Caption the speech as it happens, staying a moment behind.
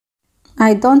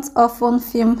I don't often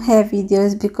film hair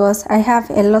videos because I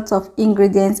have a lot of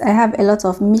ingredients, I have a lot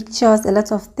of mixtures, a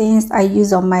lot of things I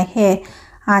use on my hair,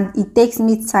 and it takes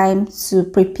me time to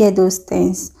prepare those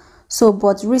things. So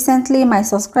but recently my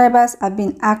subscribers have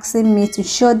been asking me to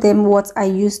show them what I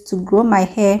use to grow my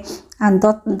hair and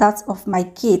that of my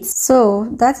kids. So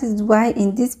that is why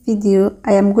in this video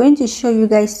I am going to show you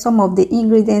guys some of the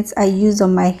ingredients I use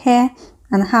on my hair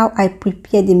and how I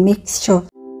prepare the mixture.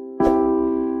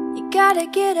 Gotta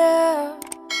get up,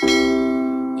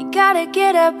 you gotta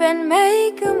get up and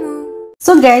make a move.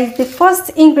 So guys, the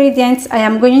first ingredient I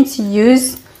am going to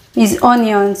use is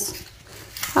onions.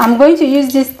 I'm going to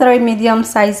use these 3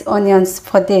 medium-sized onions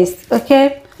for this,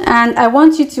 okay? And I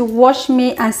want you to watch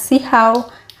me and see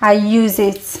how I use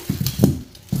it.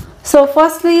 So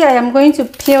firstly, I am going to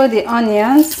peel the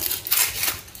onions.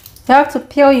 You have to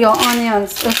peel your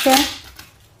onions, okay?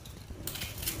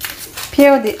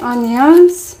 Peel the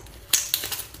onions.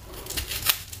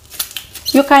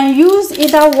 You can use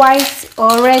either white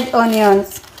or red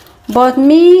onions, but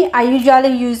me, I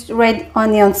usually use red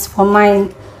onions for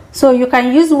mine. So you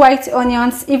can use white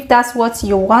onions if that's what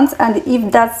you want and if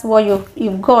that's what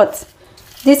you've got.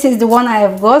 This is the one I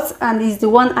have got and is the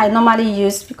one I normally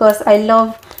use because I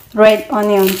love red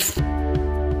onions.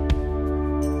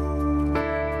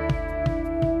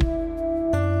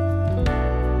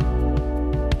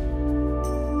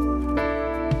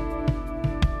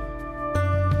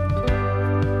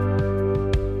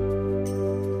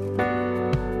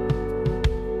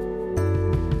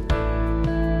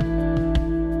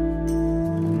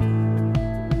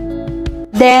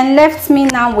 Then left me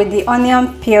now with the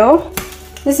onion peel.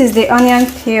 This is the onion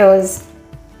peels.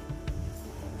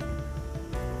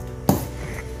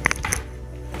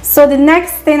 So the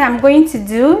next thing I'm going to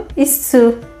do is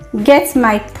to get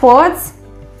my pot.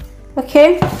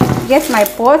 Okay, get my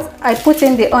pot. I put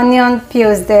in the onion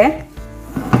peels there.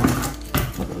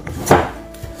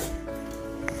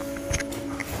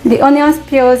 The onion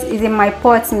peels is in my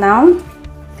pot now.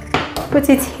 Put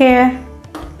it here.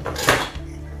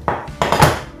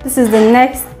 This is the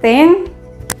next thing.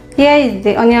 Here is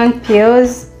the onion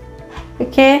peels.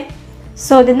 Okay,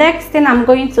 so the next thing I'm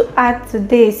going to add to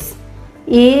this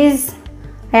is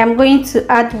I am going to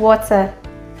add water.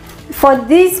 For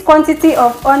this quantity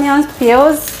of onion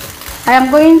peels, I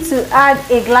am going to add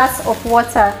a glass of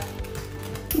water.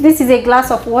 This is a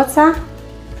glass of water.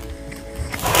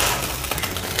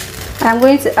 I'm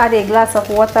going to add a glass of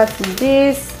water to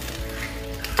this.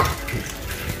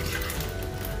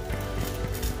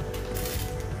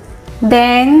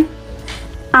 Then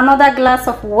another glass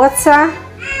of water.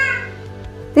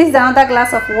 This is another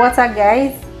glass of water,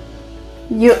 guys.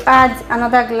 You add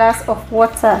another glass of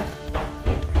water.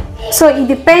 So it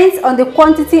depends on the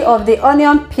quantity of the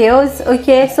onion peels,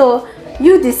 okay? So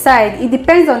you decide. It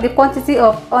depends on the quantity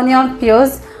of onion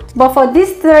peels. But for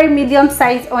these 3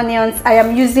 medium-sized onions, I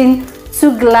am using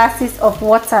 2 glasses of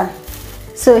water.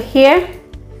 So here,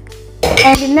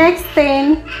 and the next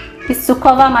thing is to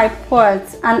cover my pot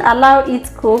and allow it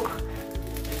cook.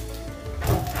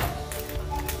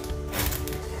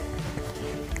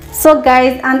 So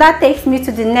guys, and that takes me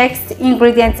to the next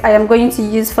ingredient I am going to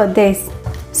use for this.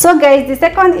 So guys, the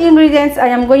second ingredient I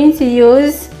am going to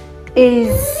use is,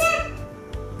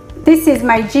 this is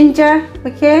my ginger,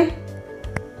 okay?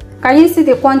 Can you see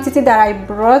the quantity that I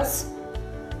brought?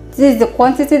 This is the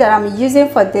quantity that I'm using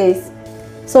for this.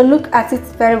 So look at it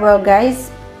very well, guys.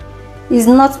 It's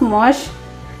not much.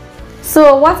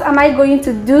 So what am I going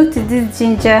to do to this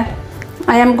ginger?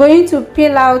 I am going to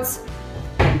peel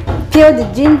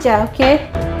the ginger, okay?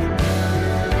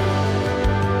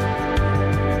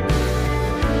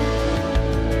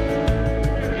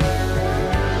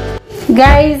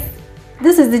 Guys,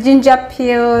 this is the ginger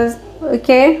peels,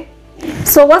 okay?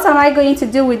 So what am I going to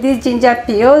do with these ginger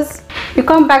peels? You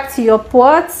come back to your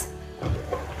pot.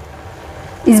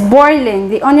 It's boiling.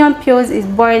 The onion peels is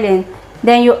boiling.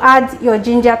 Then you add your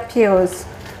ginger peels.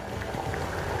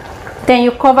 Then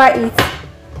you cover it.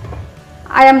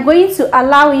 I am going to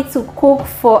allow it to cook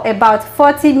for about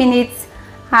 40 minutes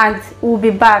and we'll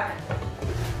be back.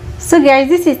 So guys,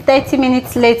 this is 30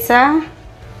 minutes later.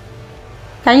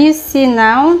 Can you see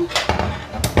now?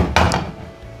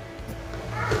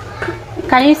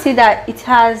 Can you see that it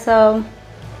has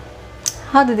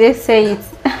how do they say it?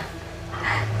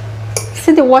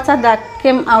 See the water that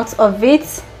came out of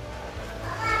it?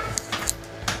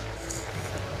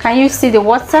 Can you see the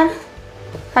water?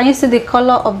 Can you see the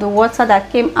color of the water that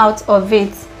came out of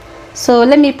it? So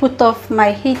let me put off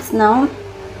my heat now.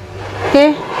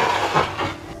 Okay,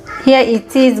 here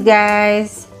it is,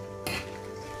 guys.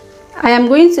 I am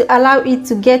going to allow it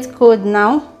to get cold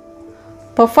now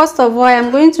But first of all, I'm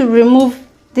going to remove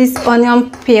these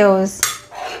onion peels.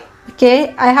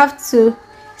 Okay, I have to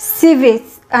sieve it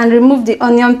and remove the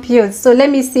onion peels. So let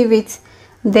me sieve it,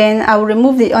 then I'll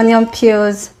remove the onion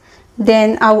peels,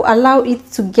 then I'll allow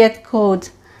it to get cold,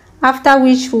 after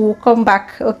which we will come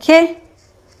back. Okay,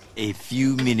 a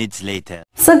few minutes later.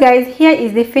 So guys, here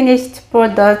is the finished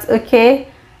product. Okay,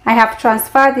 I have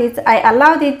transferred it. I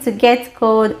allowed it to get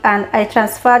cold and I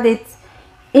transferred it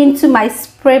into my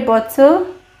spray bottle.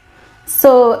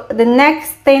 So the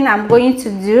next thing I'm going to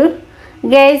do,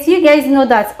 guys, you guys know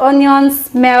that onion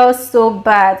smells so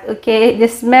bad. Okay, the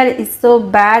smell is so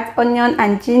bad. Onion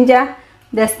and ginger,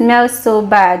 the smell so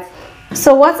bad.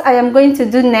 So what I am going to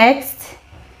do next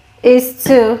is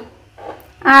to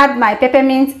add my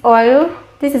peppermint oil.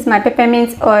 This is my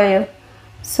peppermint oil.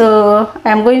 So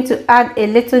I'm going to add a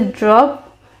little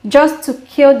drop just to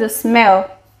kill the smell.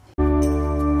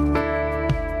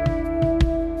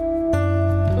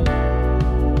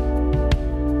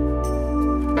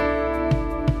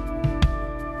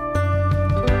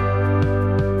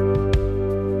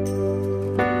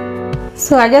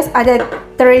 So I just added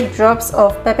 3 drops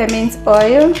of peppermint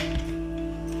oil.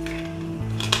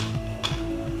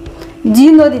 Do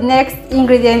you know the next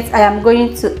ingredients I am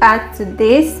going to add to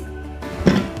this?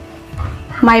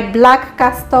 My black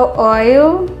castor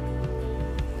oil.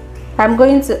 I'm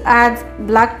going to add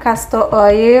black castor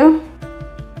oil.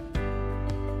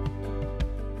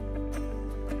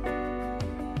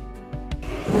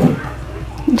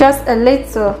 Just a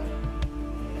little.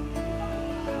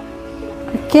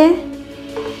 Okay.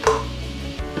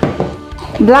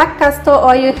 Black castor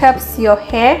oil helps your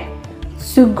hair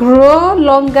to grow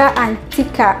longer and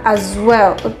thicker as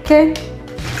well. Okay,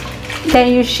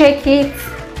 then you shake it.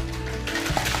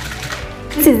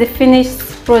 This is the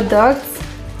finished product.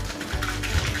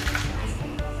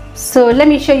 So let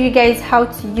me show you guys how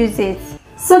to use it.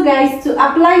 So guys, to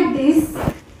apply this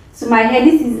to my hair,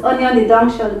 this is onion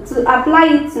reduction. To apply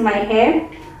it to my hair,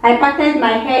 I parted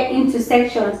my hair into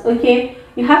sections. Okay,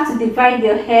 you have to divide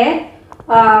your hair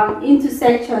into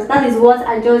sections. That is what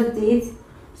I just did.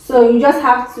 So you just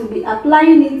have to be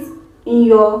applying it in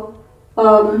your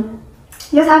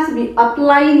just have to be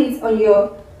applying it on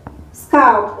your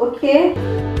scalp. Okay,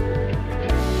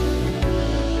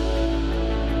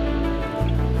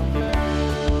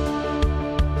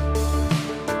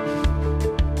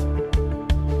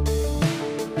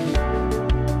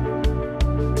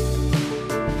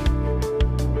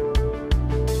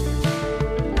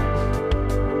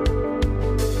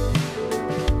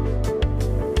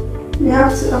 you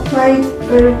have to apply it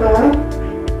very well.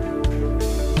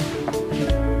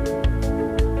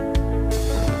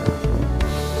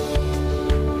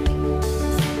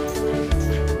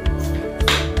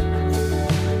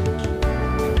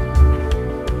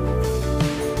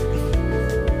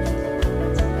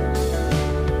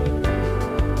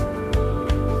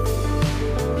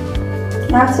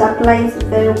 You have to apply it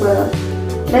very well.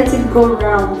 Let it go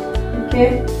round.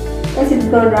 Okay, let it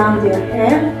go around your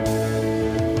hair.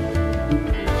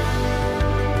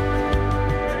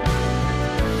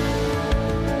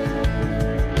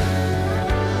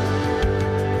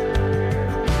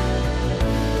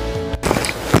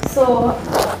 So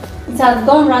it has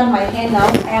gone around my hair now.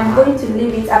 I am going to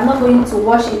leave it. I'm not going to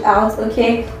wash it out.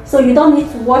 Okay, so you don't need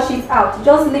to wash it out,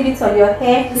 just leave it on your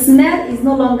hair. The smell is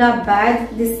no longer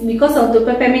bad, this because of the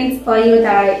peppermint oil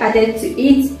that I added to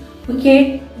it.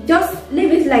 Okay, just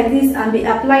leave it like this and be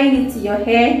applying it to your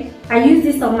hair. I use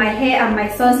this on my hair and my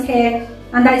son's hair,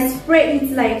 and I spray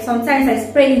it, like sometimes I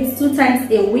spray it 2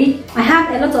 times a week. I have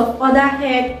a lot of other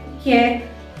hair care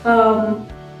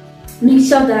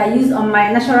mixture that I use on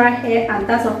my natural hair and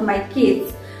that of my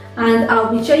kids, and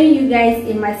I'll be showing you guys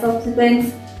in my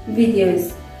subsequent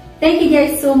videos. Thank you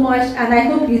guys so much, and I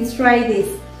hope you try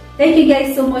this. Thank you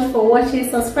guys so much for watching.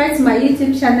 Subscribe to my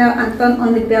YouTube channel and turn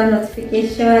on the bell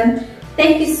notification.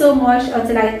 Thank you so much.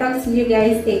 Until I talk to you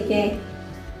guys again.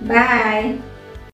 Bye.